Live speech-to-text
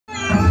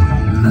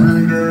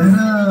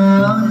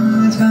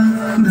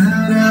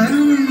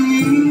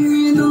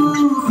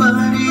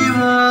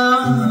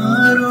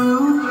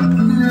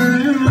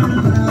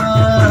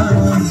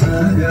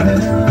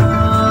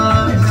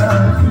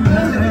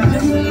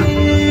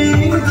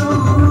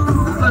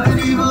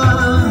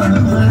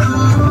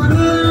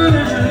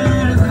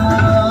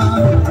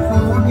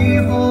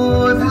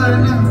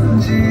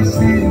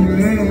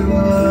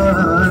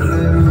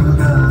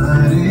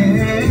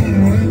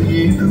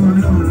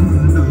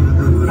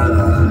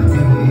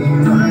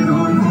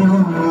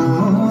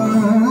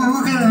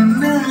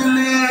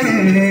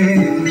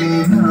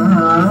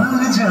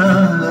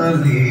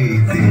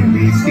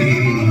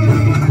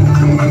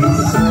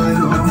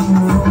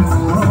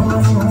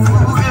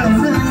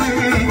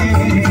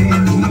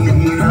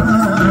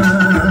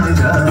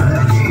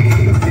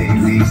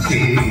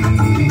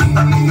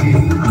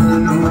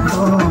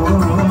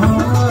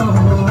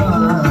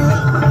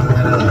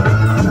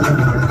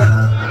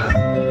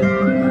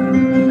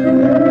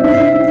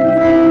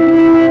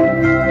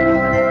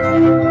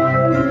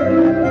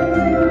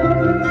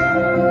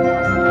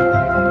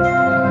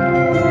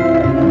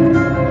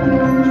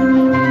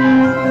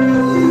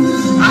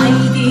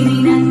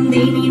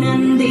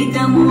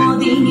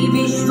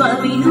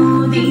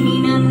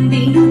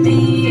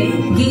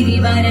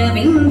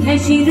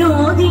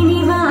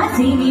शिरोधिनि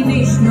वासिनि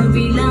विष्णु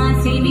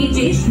विलासिनि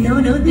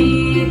जिष्णुनुते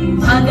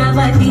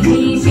भगवति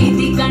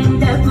देशिति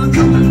कंठ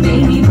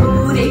कुटुम्बिनि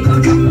भूरि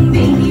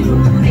कुटुम्बिनि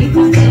भूरि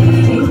कुटे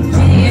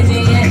जय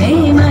जय हे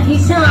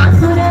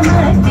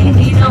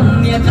महिषासुरमर्दिनि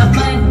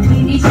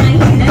रम्यकपर्दिनि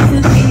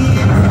शैलसुते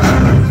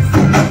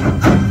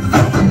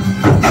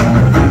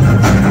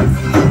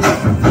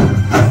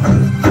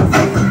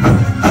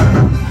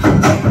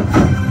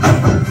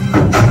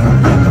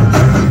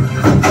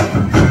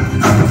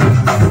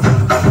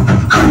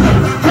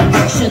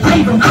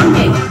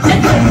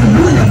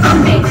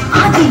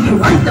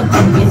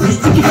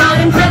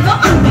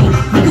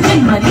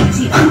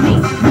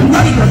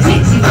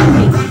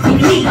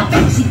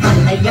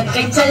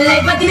चले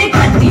बदले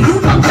प्रति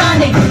रूपम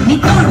ताने नी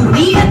तोडु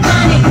नीर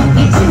ताने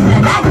नी चिन्न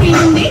लाटी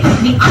उंडे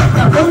नी अट्ट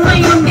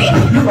बोम्मय उंडे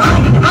नु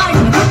आडिन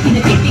पुट्टिन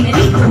तिट्टिन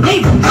नीतु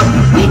नेवु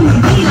निन्नु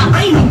नीला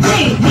प्रेमिंचे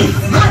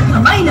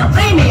निस्वार्थమైన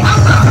ప్రేమే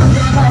అమ్మ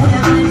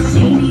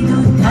వరవర్షిణి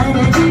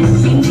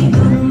దుర్ధరదర్శిని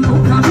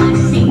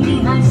దుర్ముఖమర్షిణి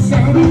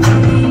హర్షరతే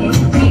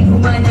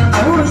త్రిభువన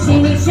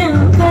పోషిణి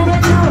శంకర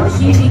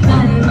దోషిణి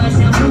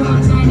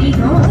కల్మషమోచని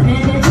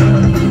ఘోరరతే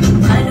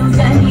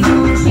ధనుజని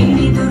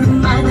దోషిణి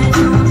దుర్మద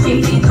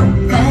దోషిణి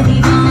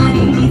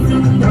దుఃఖనివారిణి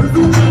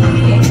సింధుసుతే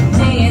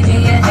జయ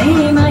జయ హే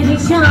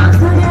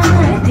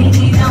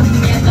महिषासुरमर्दिनि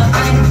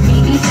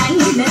रम्यकपर्दिनि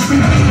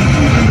शैलसुते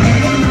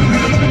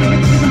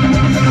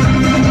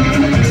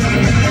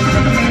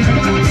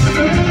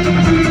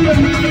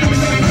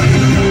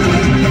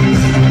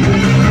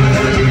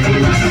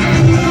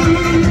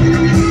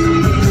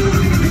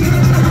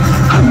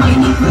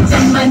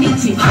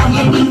జన్మనిచ్చి భార్య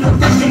నీకు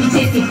తండ్రిని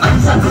చేసి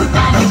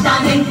పంచభూతాన్ని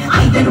తానే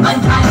ఐదరు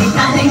బంధాన్ని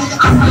తానే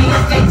అమ్మాయి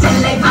అక్కై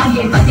చెల్లె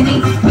భార్య పతిని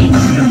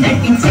నిన్ను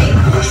నటించే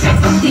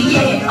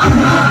శక్తియే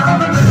అమ్మా.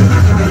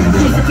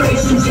 She's a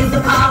Christian, she's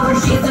the power,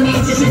 she's the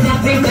nature, she's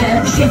everywhere.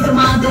 She's the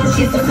mother,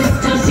 she's the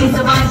sister, she's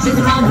the wife, she's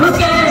the one who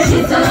cares.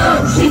 She's the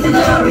love, she's the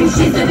glory,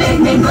 she's the big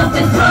name of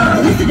the throne.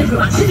 Listen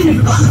everyone, she's in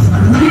everyone.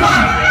 Move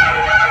on.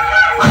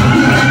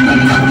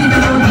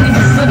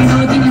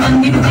 Vinodini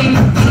వందితే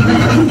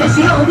గిరివరవింద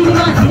శిరోధిని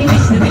వాసిని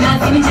Vishnu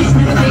విలాసిని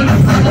జిష్ణునుతే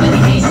Bhagavati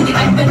Deshini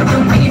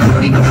కట్టకుటుంబిని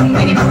భూరి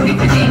కుటుంబిని భూరి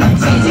కృతే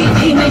జయ జయ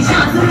హే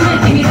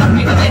Mahishasuramardini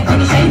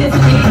रम्यकपर्दिनि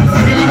शैलसुते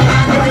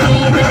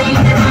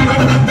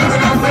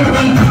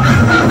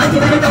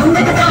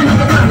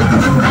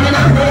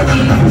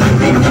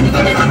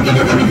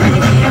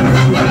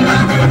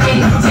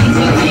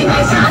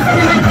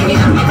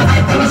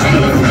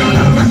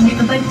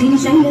రమ్యకपर्दिनि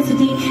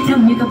शैलसुते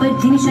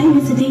रम्यकपर्दिनि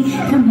शैलसुते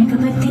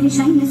रम्यकपर्दिनि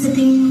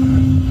शैलसुते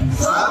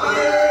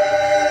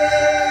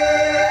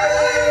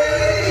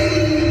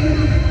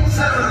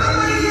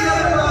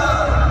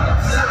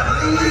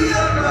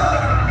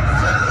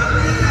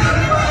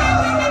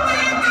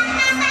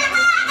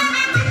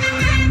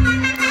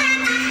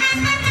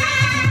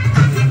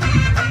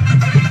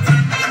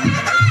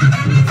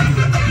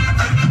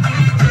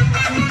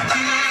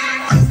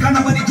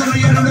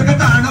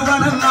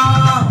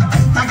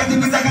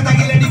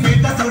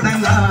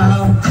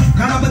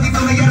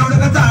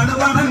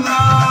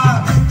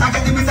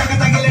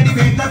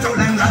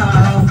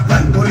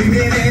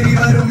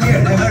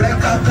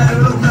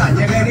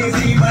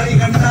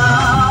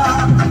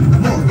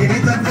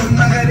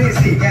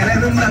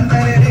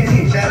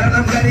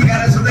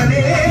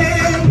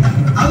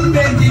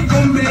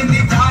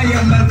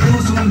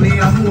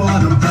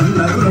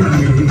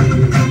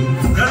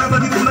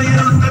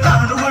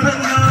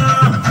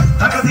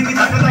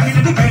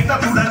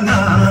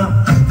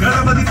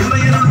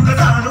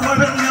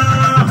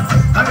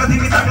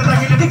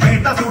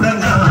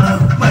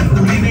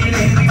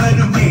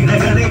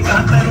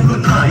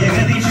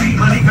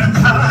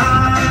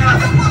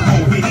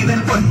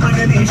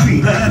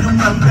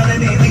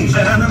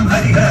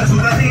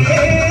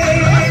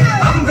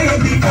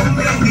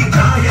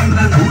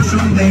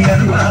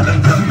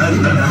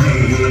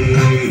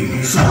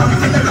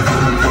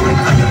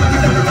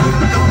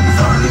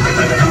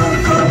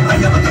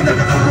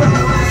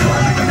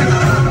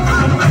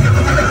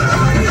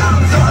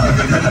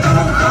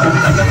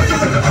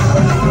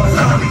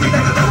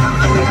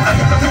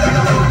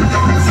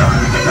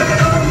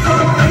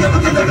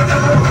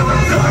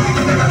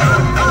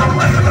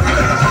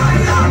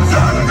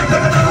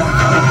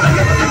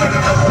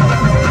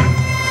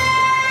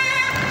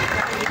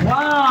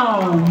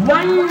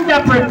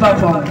Wonderful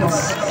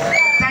performance.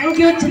 Thank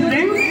you,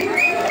 children.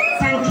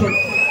 Thank you.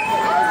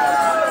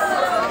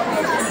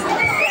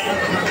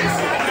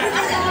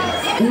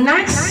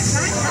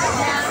 Next,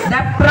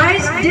 the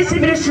prize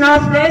distribution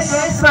of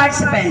this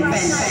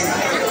participants.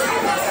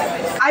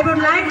 I would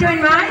like to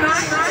invite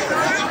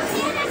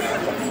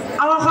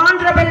our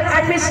honorable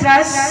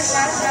administrators,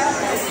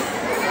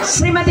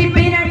 Srimati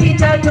Beena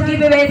teacher, to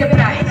give away the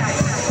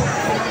prize.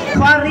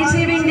 For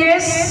receiving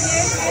this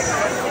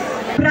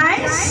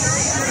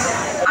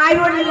prize, I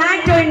would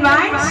like to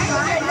invite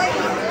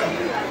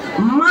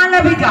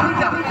Malavika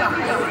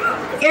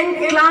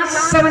in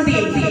class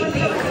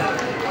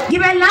 78.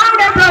 Give a loud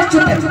applause to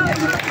them.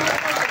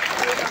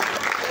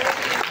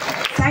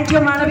 Thank you,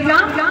 Malavika.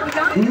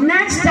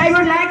 Next, I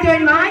would like to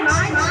invite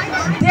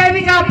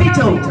Devika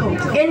Pitu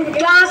in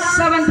class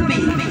 7th B.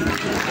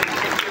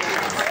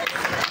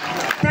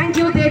 Thank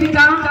you,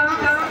 Devika.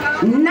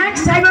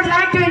 Next, I would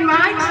like to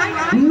invite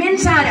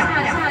Minsara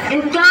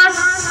in class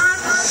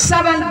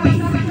 7th B.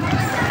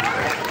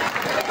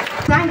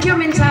 Thank you,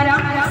 Minsara.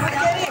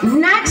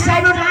 Next, I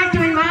would like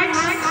to invite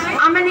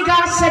Amanika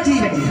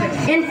Sajivan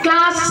in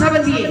class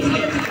 7th A.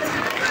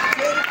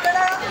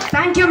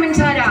 Thank you,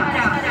 Minsara.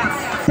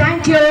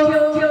 Thank you,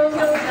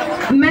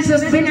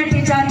 Mrs. Bina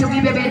teacher, to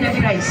give away the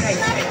prize.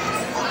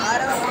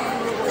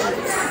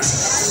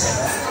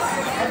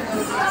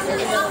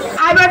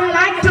 I would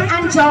like to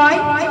enjoy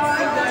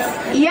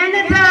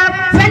another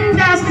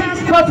fantastic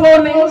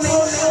performance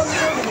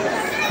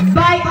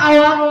by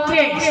our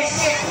kids.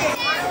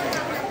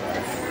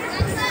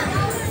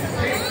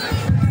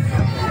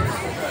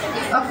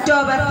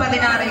 October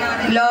 16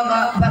 ലോക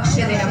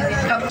ഭക്ഷ്യദിനം,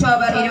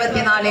 October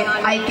 24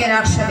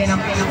 ഐക്യരാഷ്ട്രദിനം,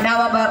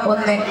 November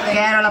 1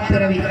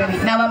 കേരളപ്പിറവി,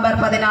 November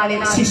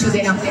 14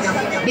 ശിശുദിനം,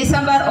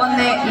 December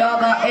 1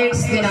 ലോക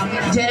AIDS ദിനം,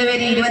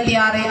 ജനുവരി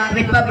 26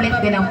 republic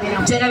ദിനം,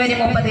 ജനുവരി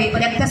 30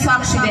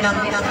 രക്തസാക്ഷി ദിനം,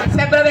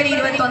 ഫെബ്രുവരി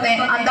 21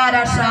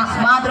 അന്താരാഷ്ട്ര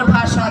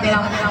മാതൃഭാഷാ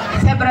ദിനം,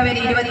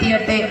 ഫെബ്രുവരി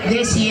 28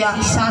 ദേശീയ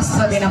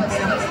ശാസ്ത്ര ദിനം.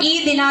 ഈ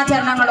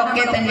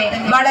ദിനാചരണങ്ങളൊക്കെ തന്നെ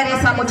വളരെ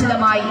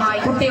സമുചിതമായി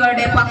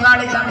കുട്ടികളുടെ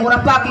പങ്കാളിത്തം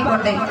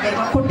ഉറപ്പാക്കിക്കൊണ്ട്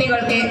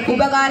കുട്ടികൾക്ക്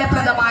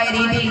ഉപകാരപ്രദമായ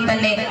രീതിയിൽ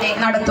തന്നെ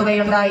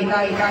നടത്തുകയുണ്ടായി.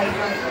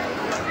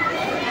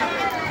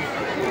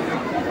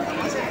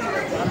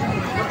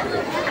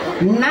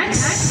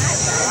 Next,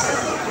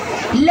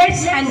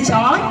 let's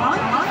enjoy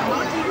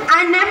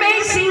an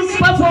amazing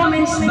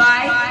performance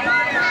by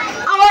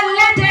our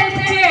little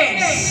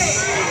kids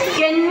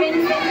in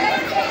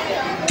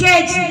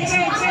KG.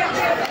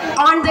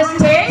 On the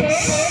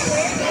stage,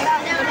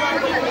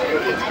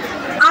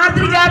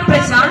 Adrika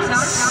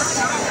presents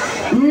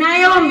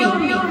Naomi,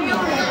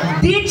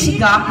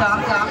 Deechika,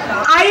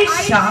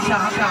 Aisha,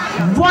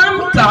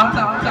 Vamka,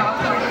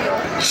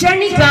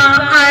 Shanika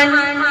and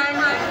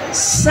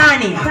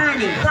Sani.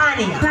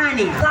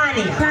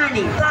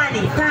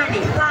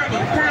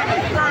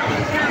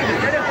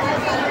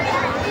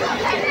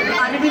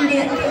 അറിവിന്റെ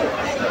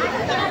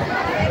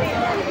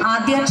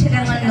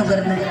ആദ്യാക്ഷരങ്ങൾ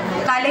നുകർന്ന്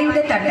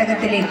കലയുടെ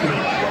തട്ടകത്തിലേക്ക്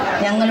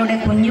ഞങ്ങളുടെ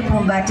കുഞ്ഞു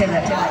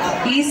പൂമ്പാറ്റകൾ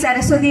ഈ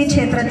സരസ്വതി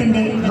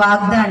ക്ഷേത്രത്തിന്റെ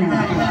വാഗ്ദാനം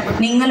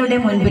നിങ്ങളുടെ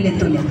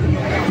മുൻപിലെത്തുന്നു.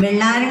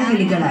 വെള്ളാരം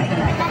കിളികളായി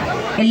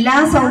എല്ലാ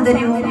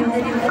സൗന്ദര്യവും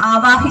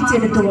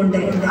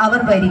ആവാഹിച്ചെടുത്തുകൊണ്ട് അവർ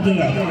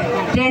വരികയായി.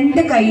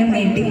 രണ്ട് കൈയും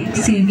നീട്ടി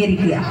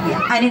സ്വീകരിക്കുക,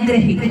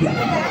 അനുഗ്രഹിക്കുക.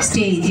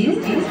 സ്റ്റേജിൽ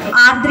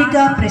ആർദ്രിക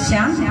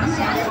Prashant,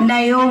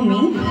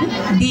 Naomi,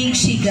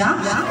 ദീക്ഷിക,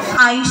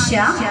 Aisha,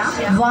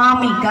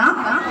 Vamika,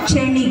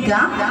 ക്ഷണിക,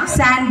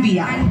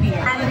 Sanvia.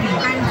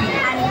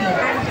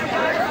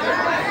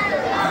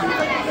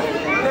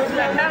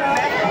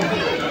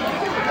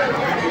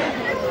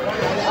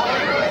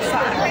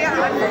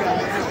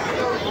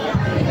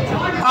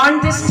 On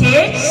the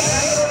stage,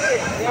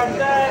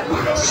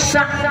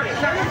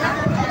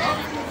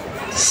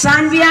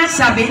 Sanvia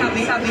Sabin,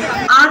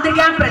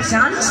 Adrika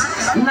Prashant,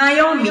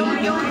 Naomi,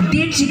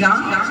 Deechika,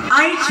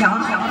 Aisha,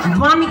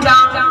 Vamika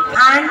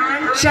and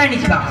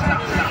Shanika.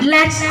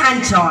 Let's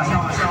enjoy.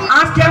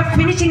 After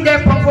finishing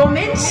their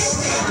performance,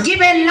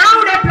 give a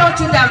loud applause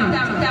to them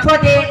for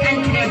their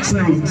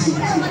encouragement.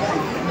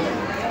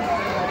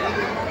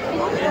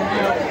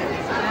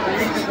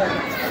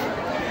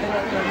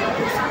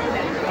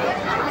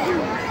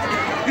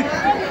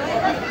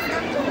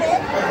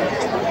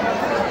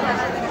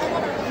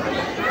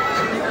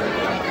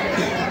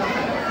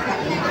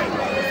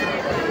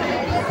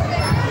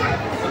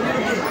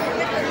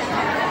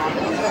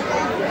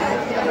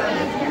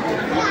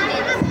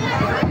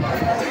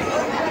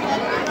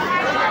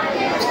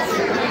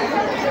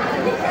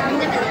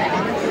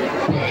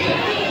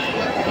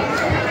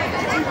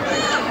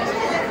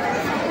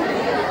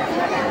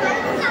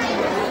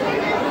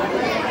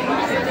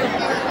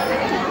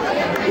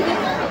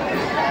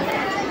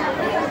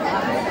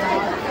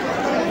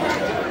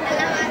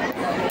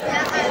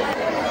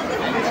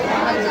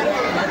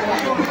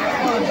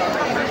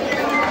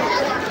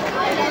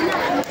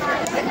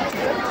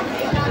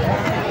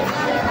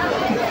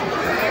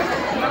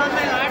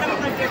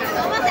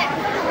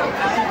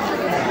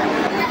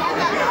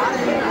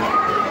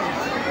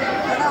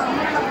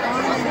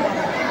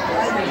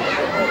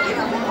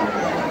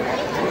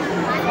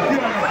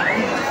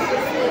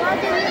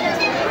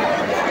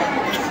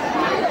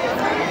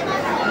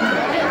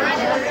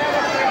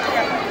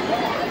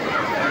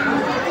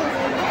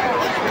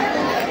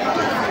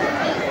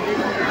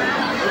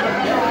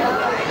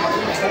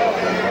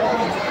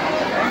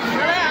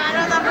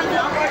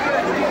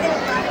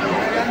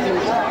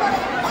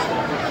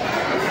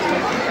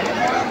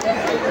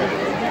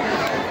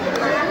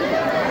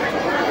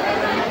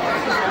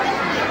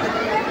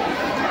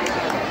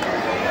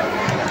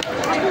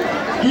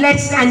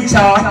 Let's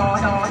enjoy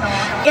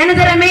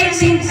another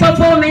amazing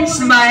performance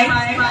by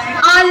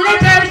our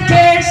little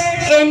kids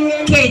in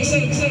KG.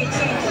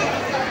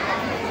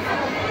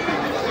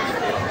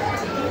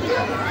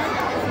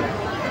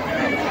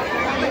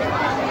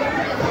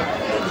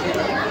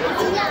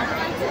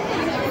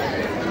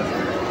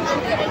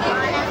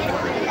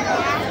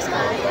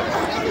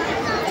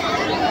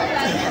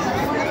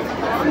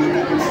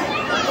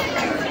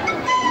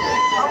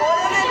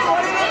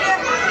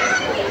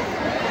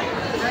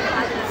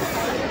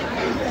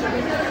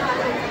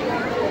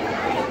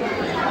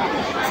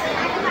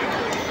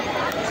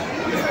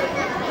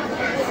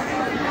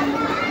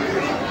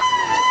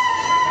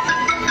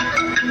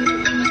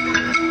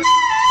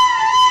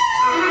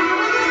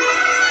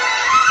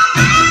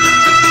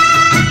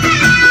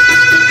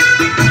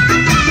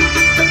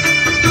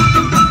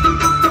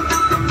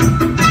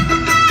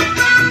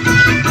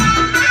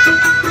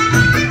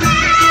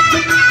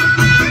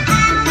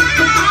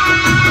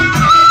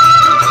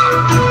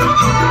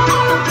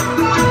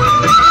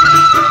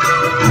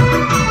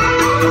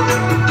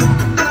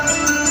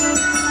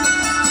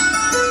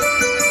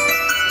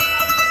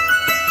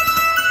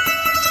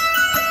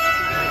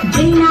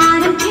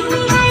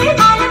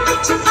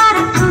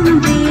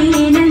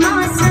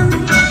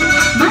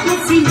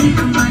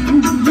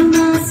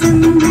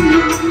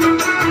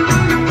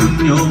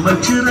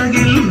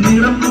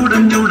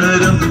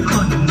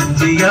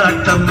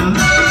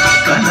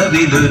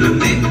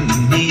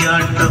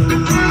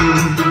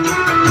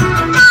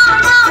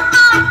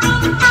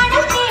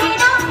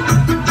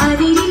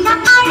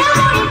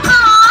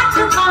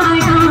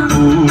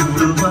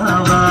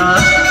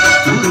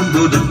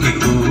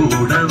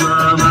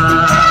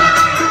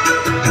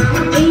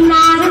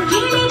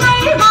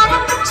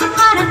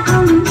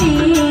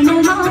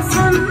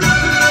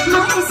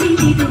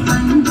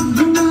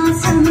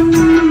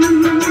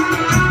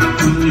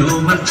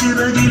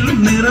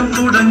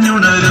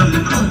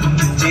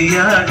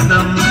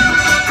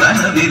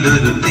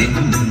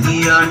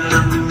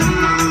 തെന്നിയാട്ടം.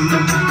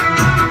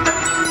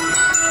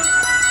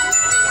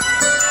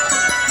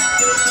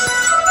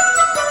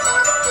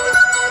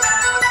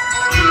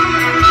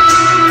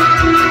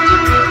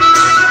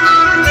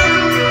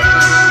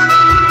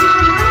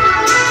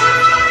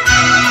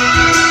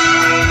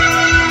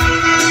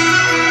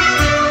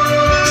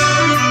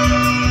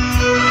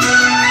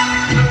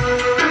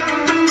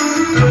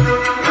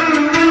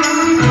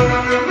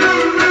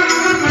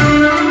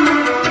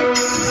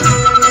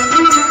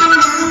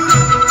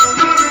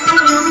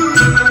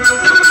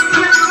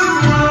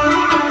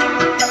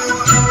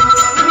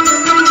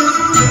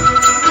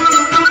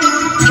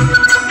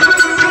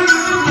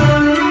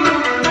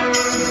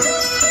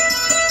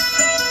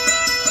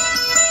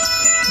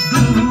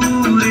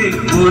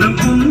 ഒരു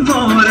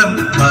കുന്നോരം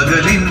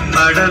പകലിൻ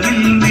പടവിൽ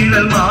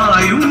നിഴൽ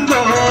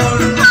മായുമ്പോൾ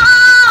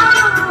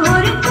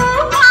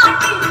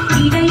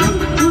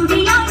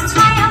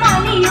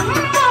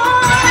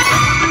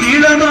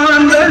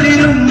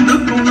ഇളമാന്തലിരുന്നു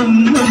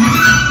കുണുങ്ങും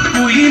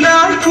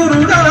കുയിലാൽ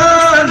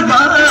കുറുകാൻ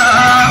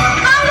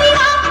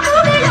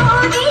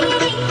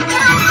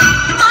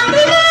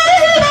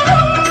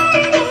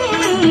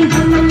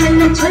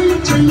ചൊല്ലി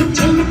ചൊല്ലി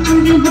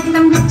ചെല്ലത്തുമ്പി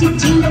മുത്തം വെച്ച്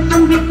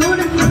ചില്ലത്തുമ്പി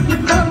കൂടും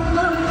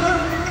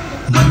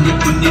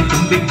കുഞ്ഞി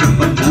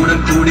തുമ്പിക്കൊപ്പം കൂടെ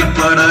കൂടി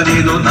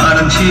പാടാനേതോ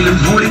നാടൻ ശീലം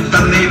മൂടി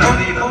തന്നേ.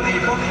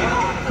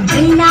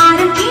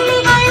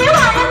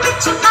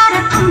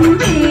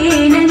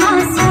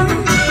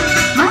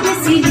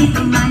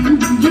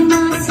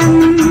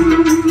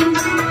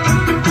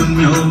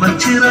 കുഞ്ഞോമൽ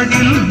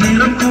ചിറകിൽ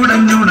നിറം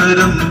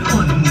കുടഞ്ഞുണരും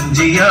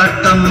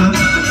കൊഞ്ചിയാട്ടം,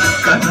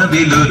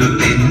 കനവിലൊരു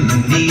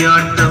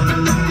തെന്നിയാട്ടം.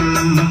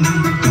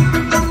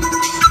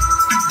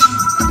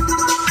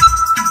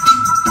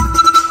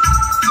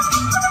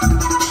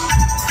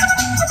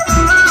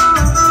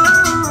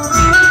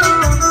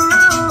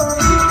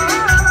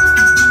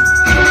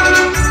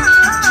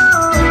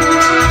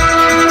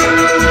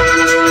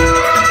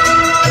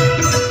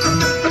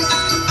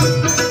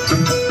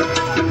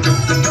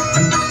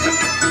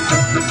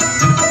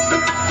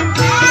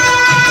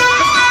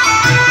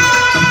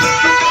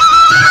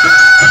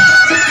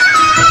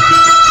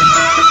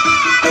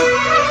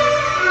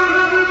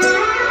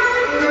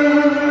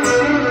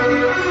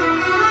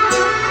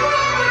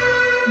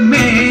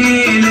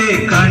 മേലെ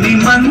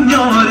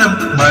കണിമഞ്ഞോരം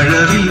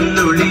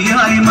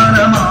മഴവില്ലൊളിയായി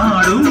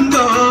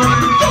മറമാടുമ്പോൾ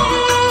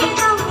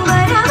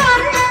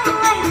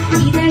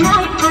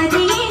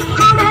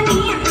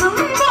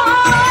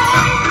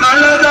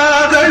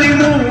കളകാകളി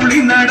മൂളി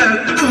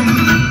നടക്കും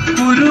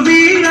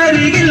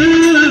കുരുവിയരികിൽ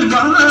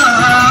വാ.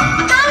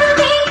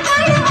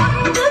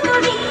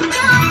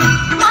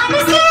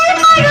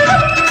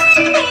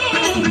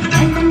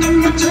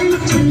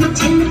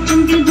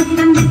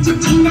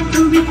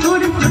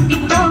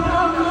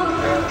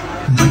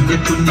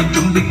 കുഞ്ഞി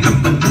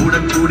തുമ്പിക്കൊപ്പം കൂടെ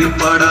കൂടി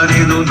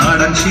പാടാനേതോ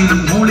നാടൻ ശീലം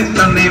മൂളി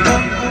തന്നേ.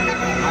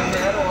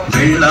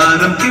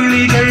 വെള്ളാരം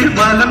കിളികൾ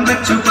വലം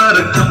വെച്ചു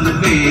പറക്കും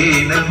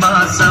വേനൽ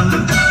മാസം,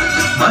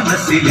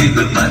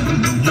 മനസ്സിലിത്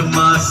മഞ്ഞു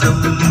മാസം.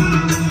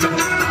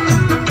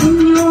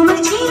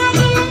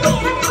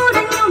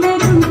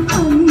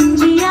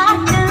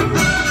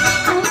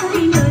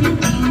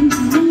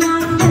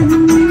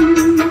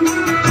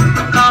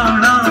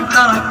 കാണാ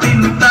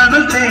കാറ്റിൻ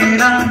തണൽ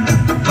തേടാൻ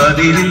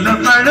പതിരില്ല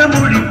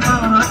പഴമൊഴി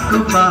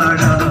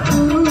പാട്ടുപാടാ.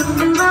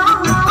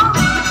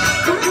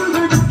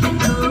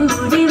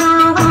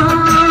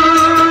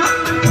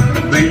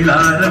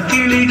 വെള്ളാരം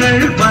കിളികൾ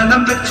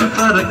വലം വെച്ചു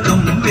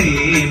പറക്കും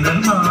വേനൽ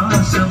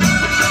മാസം,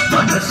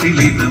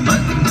 മനസ്സിലിത്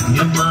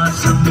മഞ്ഞു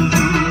മാസം.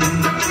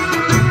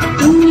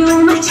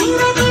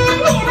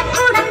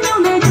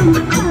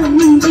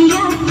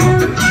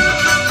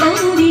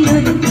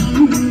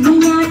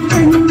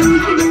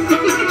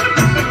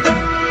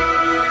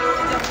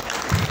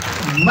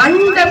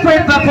 Wonderful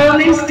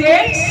performance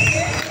stage.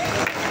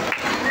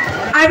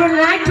 I would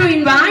like to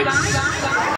invite